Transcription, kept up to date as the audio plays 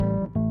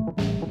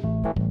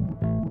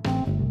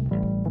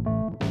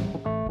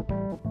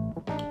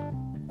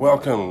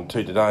Welcome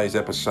to today's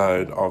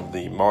episode of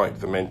the Mike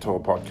the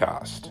Mentor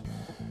podcast.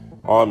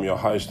 I'm your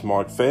host,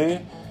 Mike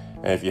Fair,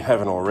 and if you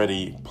haven't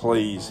already,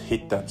 please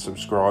hit that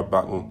subscribe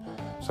button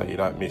so you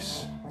don't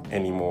miss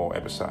any more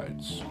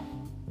episodes.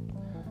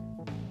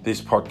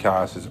 This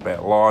podcast is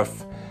about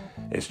life,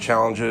 its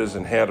challenges,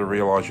 and how to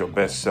realise your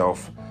best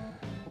self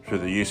through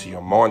the use of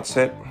your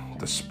mindset,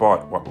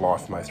 despite what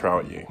life may throw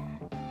at you.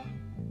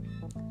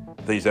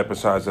 These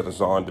episodes are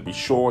designed to be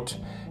short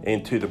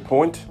and to the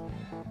point.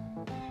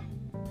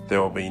 There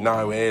will be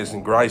no airs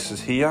and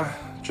graces here,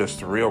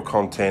 just real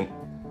content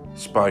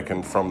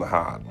spoken from the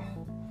heart.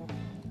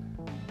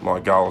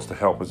 My goal is to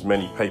help as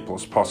many people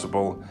as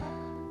possible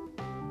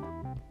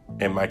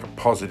and make a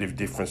positive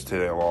difference to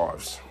their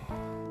lives.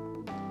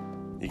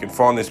 You can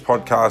find this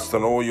podcast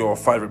on all your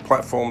favourite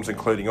platforms,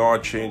 including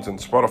iTunes and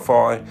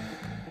Spotify,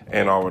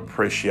 and I would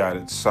appreciate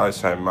it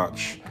so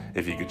much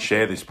if you could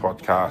share this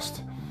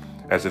podcast,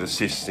 as it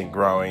assists in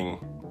growing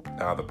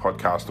the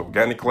podcast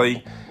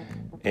organically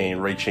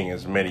and reaching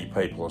as many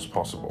people as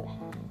possible.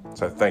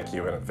 So thank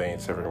you in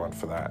advance, everyone,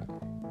 for that.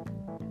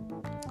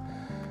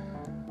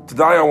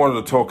 Today I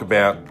wanted to talk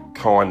about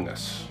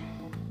kindness.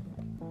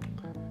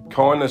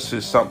 Kindness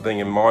is something,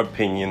 in my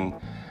opinion,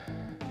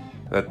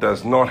 that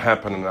does not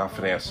happen enough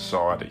in our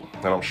society,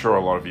 and I'm sure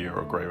a lot of you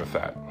agree with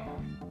that.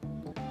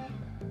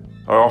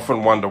 I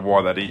often wonder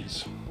why that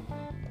is.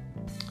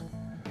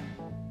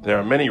 There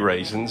are many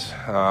reasons,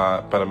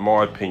 but in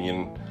my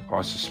opinion,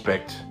 I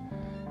suspect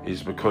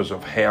is because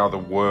of how the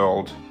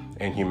world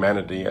and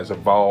humanity has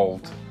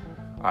evolved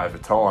over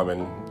time,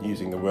 and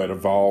using the word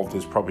evolved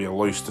is probably a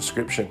loose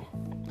description,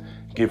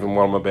 given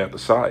what I'm about to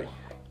say.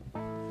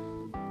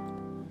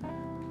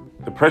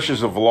 The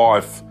pressures of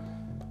life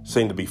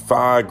seem to be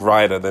far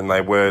greater than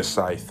they were,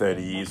 say,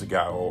 30 years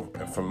ago,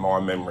 or from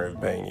my memory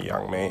of being a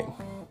young man.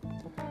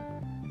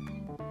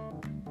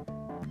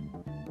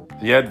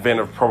 The advent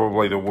of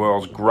probably the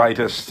world's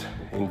greatest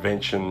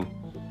invention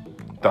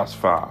thus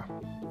far,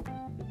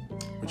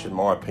 which in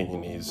my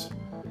opinion is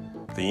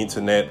the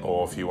internet,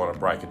 or if you want to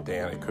break it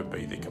down, it could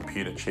be the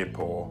computer chip,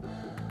 or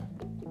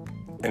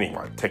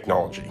anyway,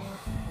 technology,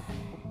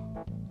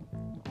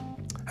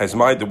 has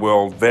made the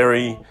world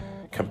very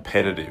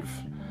competitive,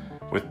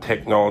 with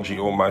technology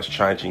almost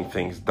changing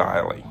things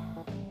daily.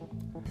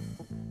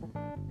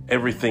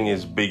 Everything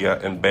is bigger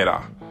and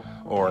better,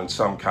 or in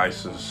some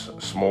cases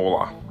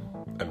smaller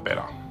and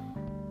better,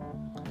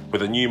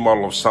 with a new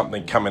model of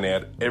something coming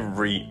out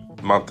every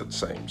month, it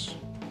seems.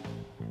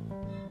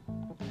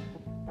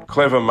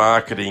 Clever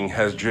marketing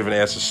has driven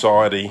our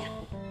society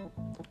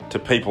to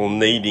people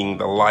needing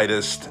the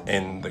latest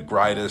and the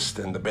greatest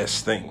and the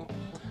best thing.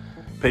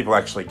 People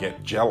actually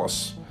get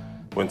jealous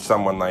when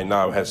someone they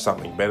know has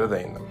something better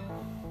than them.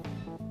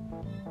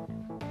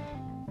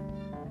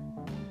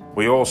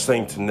 We all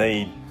seem to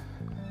need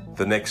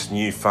the next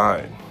new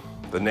phone,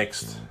 the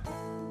next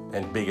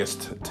and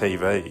biggest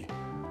TV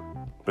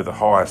with the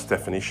highest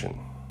definition,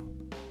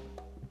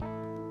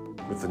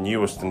 with the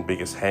newest and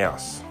biggest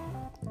house,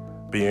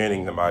 be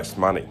earning the most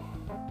money.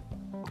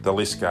 The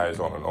list goes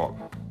on and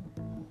on.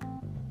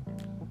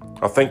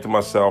 I think to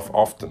myself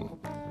often,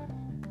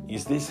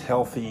 is this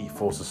healthy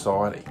for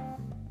society?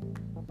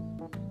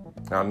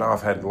 Now, I know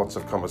I've had lots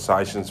of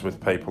conversations with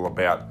people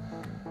about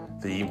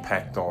the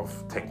impact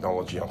of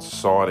technology on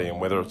society and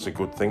whether it's a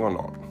good thing or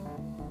not.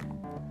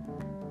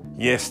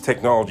 Yes,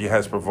 technology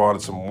has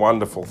provided some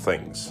wonderful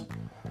things.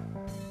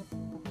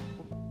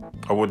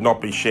 I would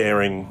not be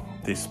sharing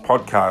this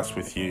podcast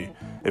with you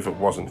if it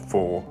wasn't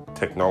for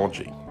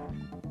technology.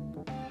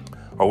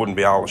 I wouldn't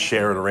be able to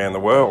share it around the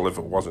world if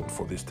it wasn't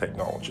for this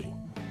technology.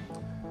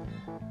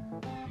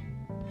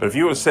 But if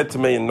you had said to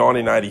me in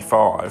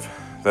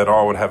 1985 that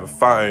I would have a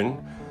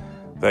phone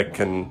that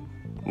can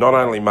not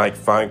only make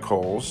phone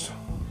calls,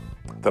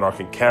 that I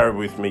can carry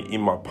with me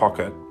in my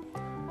pocket,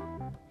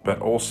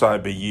 but also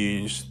be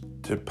used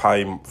to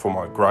pay for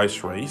my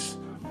groceries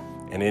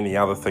and any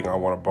other thing I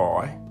want to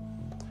buy,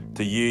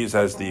 to use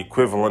as the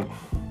equivalent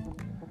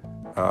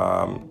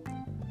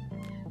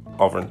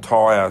of an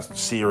entire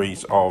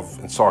series of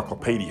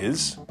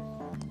encyclopedias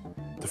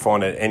to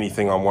find out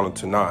anything I wanted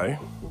to know,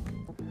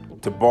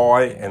 to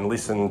buy and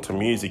listen to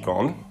music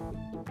on,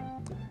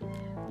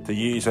 to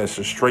use as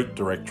a street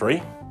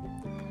directory,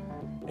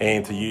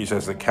 and to use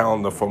as a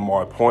calendar for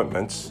my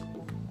appointments,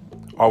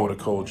 I would have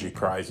called you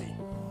crazy.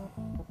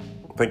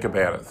 Think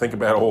about it. Think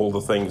about all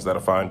the things that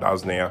a phone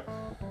does now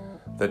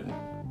that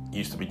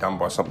used to be done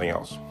by something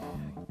else.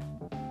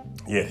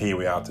 Yet here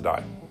we are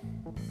today.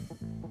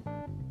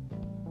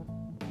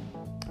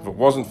 If it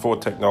wasn't for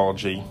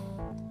technology,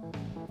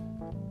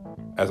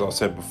 as I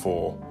said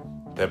before,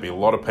 there'd be a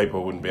lot of people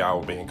who wouldn't be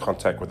able to be in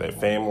contact with their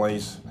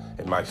families.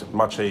 It makes it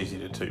much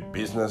easier to do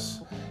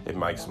business. It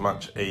makes it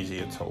much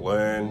easier to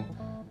learn.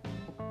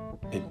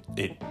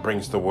 It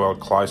brings the world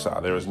closer.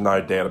 There is no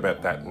doubt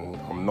about that, and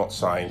I'm not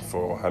saying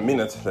for a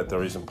minute that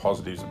there isn't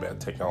positives about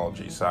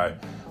technology. So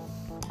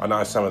I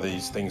know some of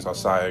these things I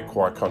say are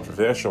quite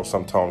controversial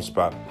sometimes,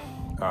 but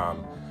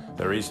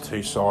there is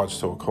two sides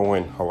to a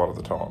coin a lot of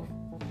the time.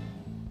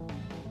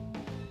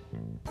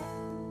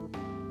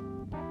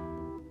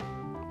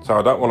 So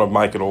I don't want to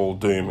make it all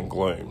doom and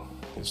gloom.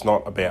 It's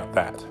not about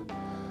that.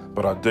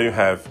 But I do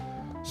have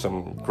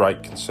some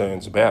great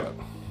concerns about it.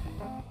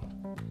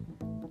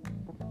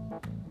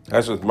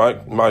 As with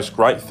most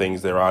great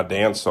things, there are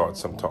downsides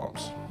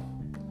sometimes.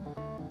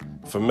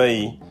 For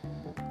me,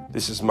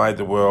 this has made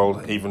the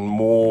world even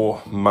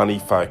more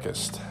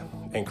money-focused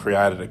and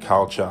created a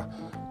culture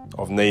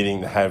of needing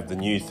to have the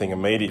new thing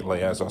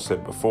immediately, as I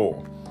said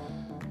before,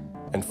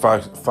 and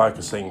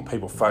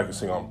people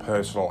focusing on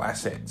personal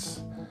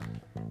assets.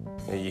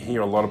 You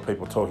hear a lot of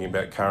people talking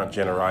about current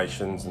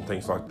generations and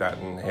things like that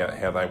and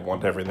how they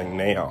want everything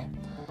now.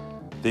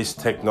 This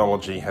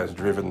technology has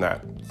driven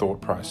that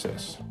thought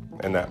process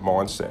and that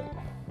mindset.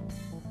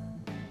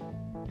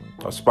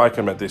 I've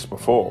spoken about this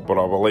before, but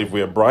I believe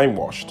we are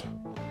brainwashed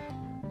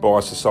by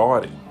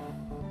society,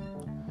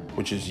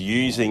 which is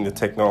using the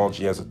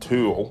technology as a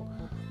tool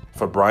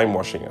for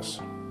brainwashing us.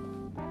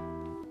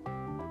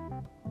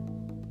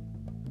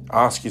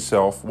 Ask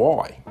yourself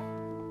why.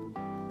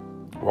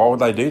 Why would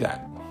they do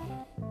that?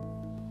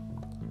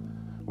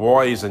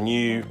 Why is a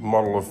new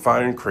model of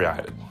phone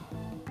created?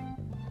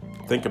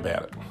 Think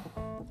about it.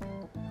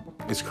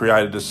 It's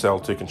created to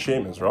sell to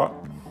consumers, right?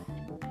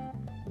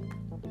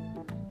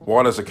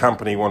 Why does a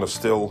company want to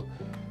still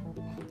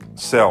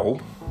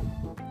sell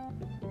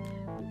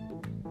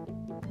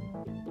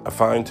a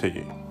phone to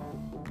you?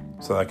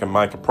 So they can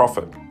make a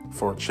profit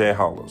for its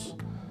shareholders.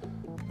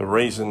 The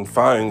reason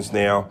phones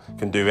now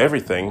can do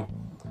everything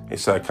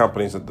is so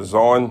companies that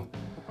design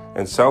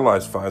and sell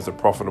those phones are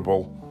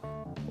profitable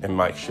and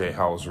make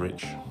shareholders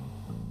rich.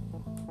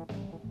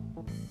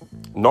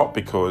 Not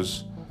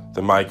because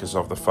the makers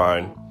of the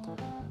phone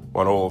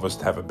want all of us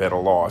to have a better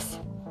life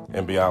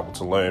and be able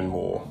to learn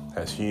more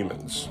as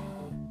humans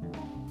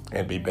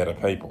and be better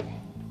people.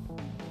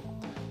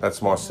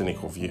 That's my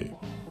cynical view.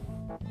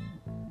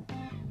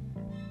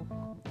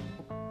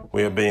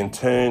 We are being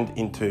turned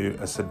into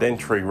a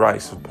sedentary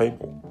race of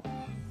people.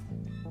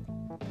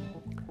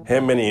 How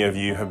many of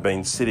you have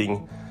been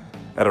sitting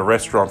at a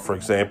restaurant, for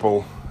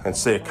example, and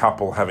see a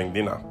couple having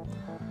dinner?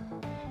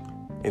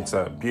 It's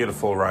a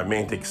beautiful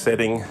romantic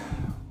setting,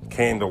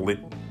 candle-lit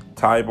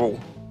table,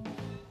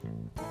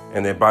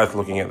 and they're both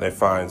looking at their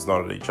phones,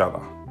 not at each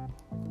other,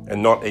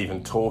 and not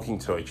even talking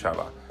to each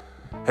other.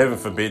 Heaven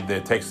forbid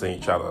they're texting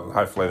each other.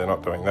 Hopefully they're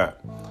not doing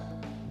that.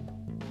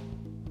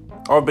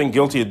 I've been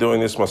guilty of doing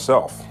this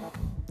myself,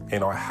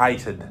 and I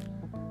hated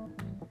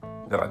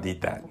that I did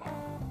that.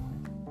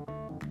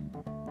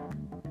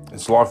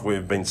 It's like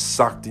we've been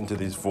sucked into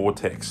this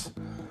vortex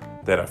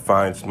that our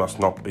phones must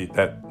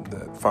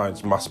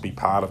be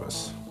part of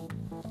us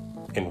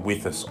and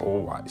with us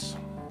always.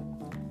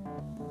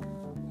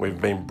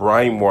 We've been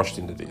brainwashed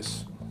into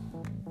this.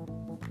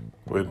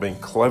 We've been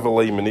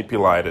cleverly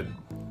manipulated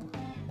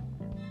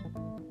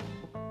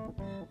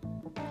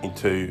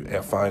into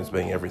our phones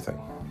being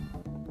everything.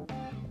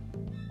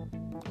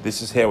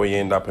 This is how we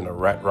end up in a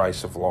rat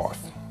race of life.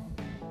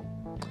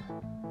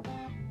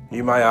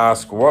 You may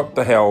ask, what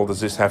the hell does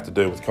this have to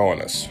do with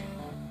kindness?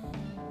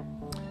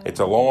 It's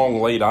a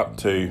long lead up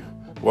to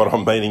what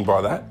I'm meaning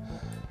by that,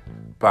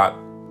 but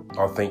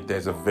I think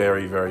there's a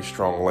very, very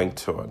strong link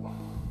to it.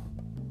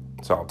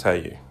 So I'll tell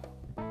you.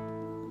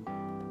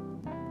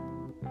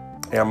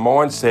 Our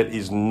mindset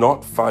is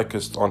not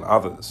focused on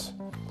others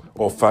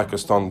or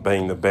focused on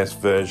being the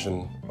best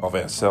version of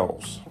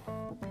ourselves.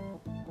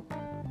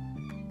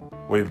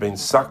 We've been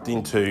sucked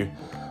into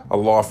a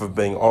life of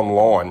being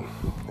online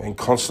and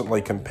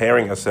constantly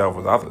comparing ourselves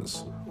with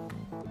others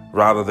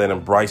rather than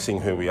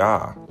embracing who we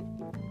are,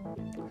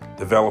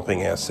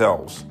 developing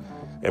ourselves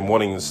and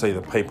wanting to see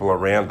the people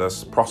around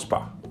us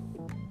prosper.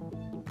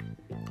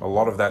 A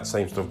lot of that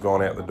seems to have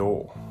gone out the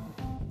door.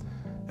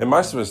 And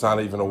most of us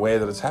aren't even aware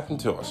that it's happened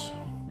to us.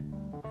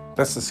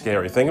 That's the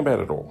scary thing about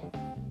it all.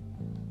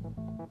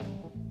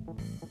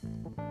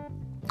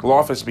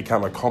 Life has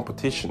become a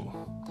competition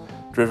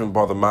driven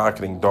by the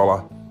marketing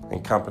dollar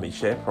and company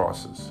share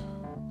prices.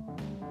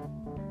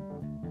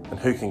 And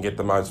who can get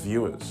the most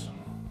viewers?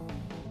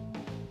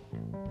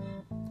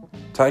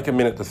 Take a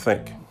minute to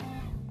think.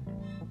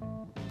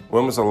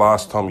 When was the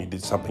last time you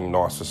did something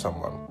nice for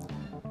someone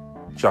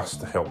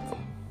just to help them?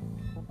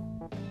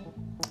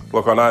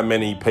 Look, I know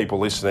many people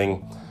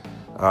listening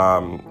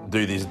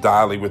do this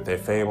daily with their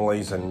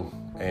families, and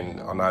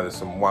I know there's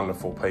some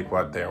wonderful people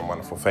out there and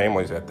wonderful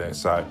families out there.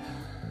 So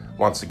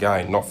once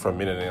again, not for a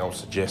minute and I'm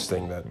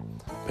suggesting that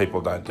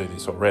people don't do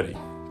this already.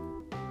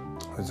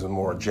 This is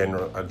more a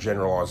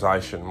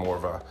generalisation, more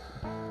of a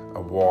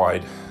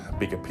wide,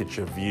 bigger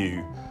picture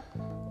view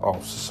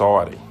of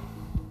society.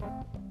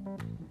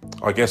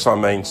 I guess I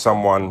mean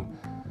someone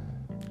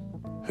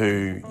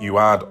who you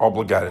aren't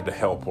obligated to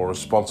help or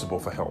responsible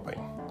for helping.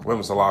 When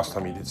was the last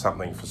time you did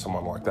something for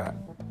someone like that?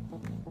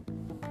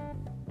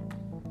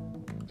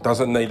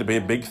 Doesn't need to be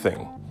a big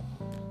thing.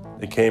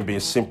 It can be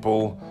as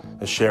simple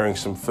as sharing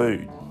some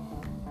food,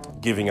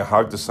 giving a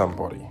hug to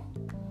somebody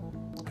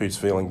who's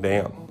feeling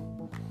down,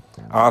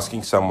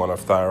 asking someone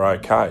if they're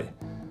okay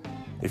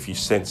if you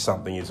sense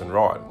something isn't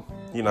right.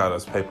 You know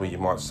those people you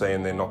might see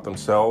and they're not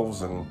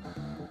themselves, and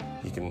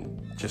you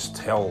can just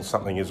tell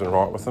something isn't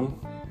right with them,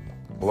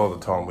 a lot of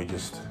the time we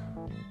just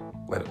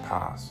let it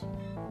pass.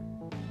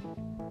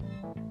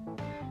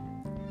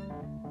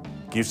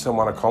 Give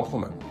someone a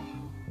compliment.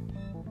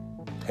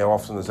 How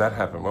often does that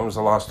happen? When was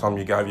the last time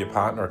you gave your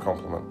partner a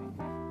compliment?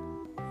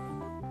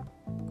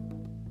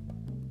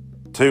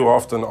 Too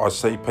often I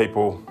see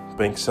people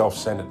being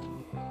self-centered,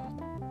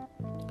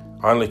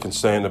 only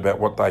concerned about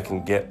what they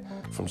can get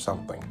from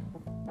something.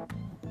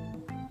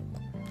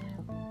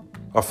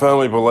 I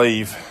firmly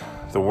believe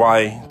the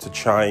way to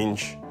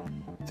change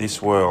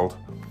this world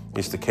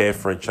is to care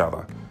for each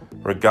other,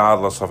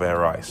 regardless of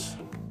our race,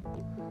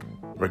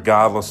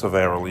 regardless of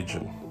our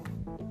religion,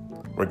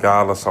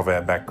 regardless of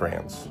our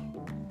backgrounds,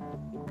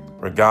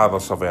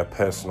 regardless of our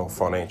personal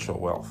financial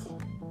wealth.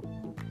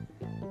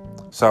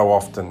 So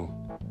often,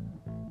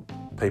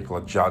 people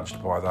are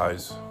judged by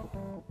those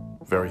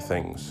very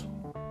things.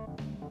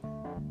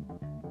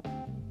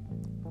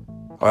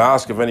 I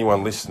ask of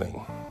anyone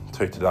listening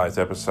to today's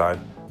episode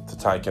to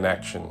take an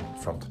action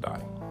from today.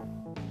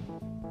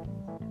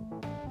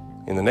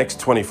 In the next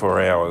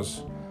 24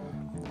 hours,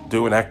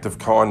 do an act of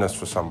kindness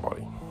for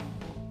somebody.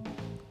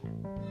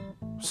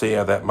 See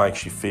how that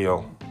makes you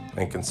feel,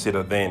 and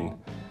consider then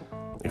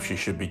if you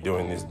should be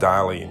doing this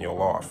daily in your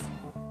life.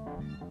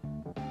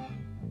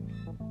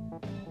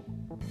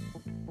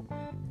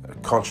 A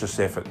conscious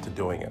effort to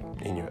doing it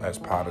as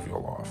part of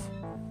your life.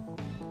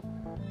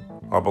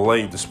 I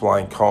believe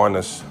displaying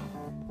kindness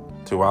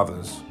to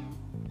others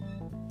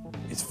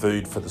is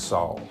food for the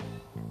soul.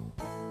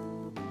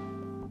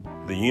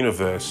 The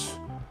universe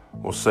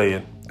will see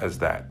it as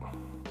that,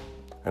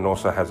 and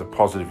also has a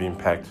positive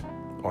impact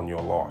on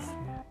your life.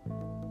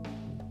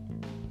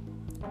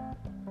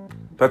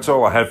 That's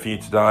all I have for you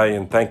today,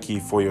 and thank you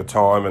for your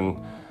time, and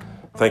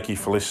thank you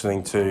for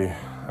listening to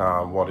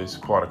what is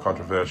quite a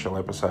controversial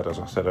episode, as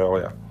I said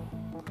earlier.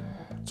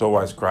 It's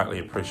always greatly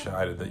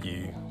appreciated that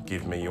you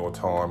give me your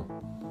time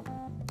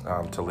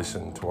to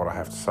listen to what I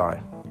have to say.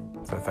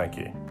 So thank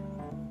you.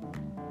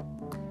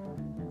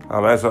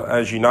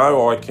 As you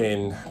know, I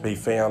can be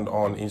found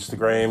on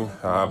Instagram,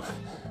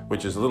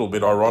 which is a little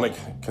bit ironic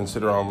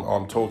considering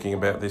I'm talking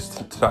about this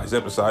today's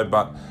episode,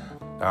 but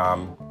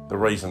the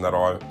reason that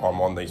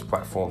I'm on these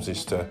platforms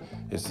is to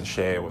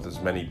share with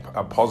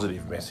a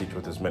positive message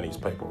with as many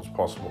people as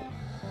possible.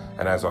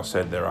 And as I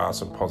said, there are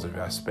some positive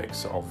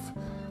aspects of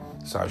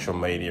social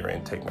media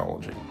and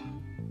technology.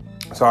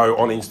 So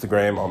on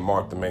Instagram, I'm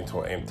Mike the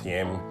Mentor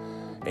MTM,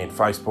 and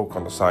Facebook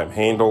on the same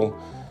handle.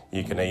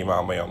 You can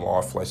email me on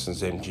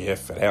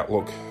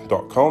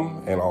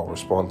lifelessonsmgf@outlook.com, and I'll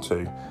respond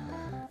to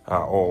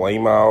all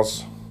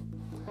emails.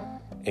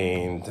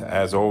 And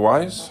as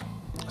always,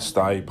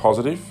 stay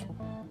positive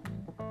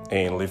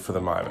and live for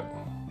the moment.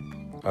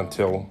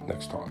 Until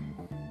next time.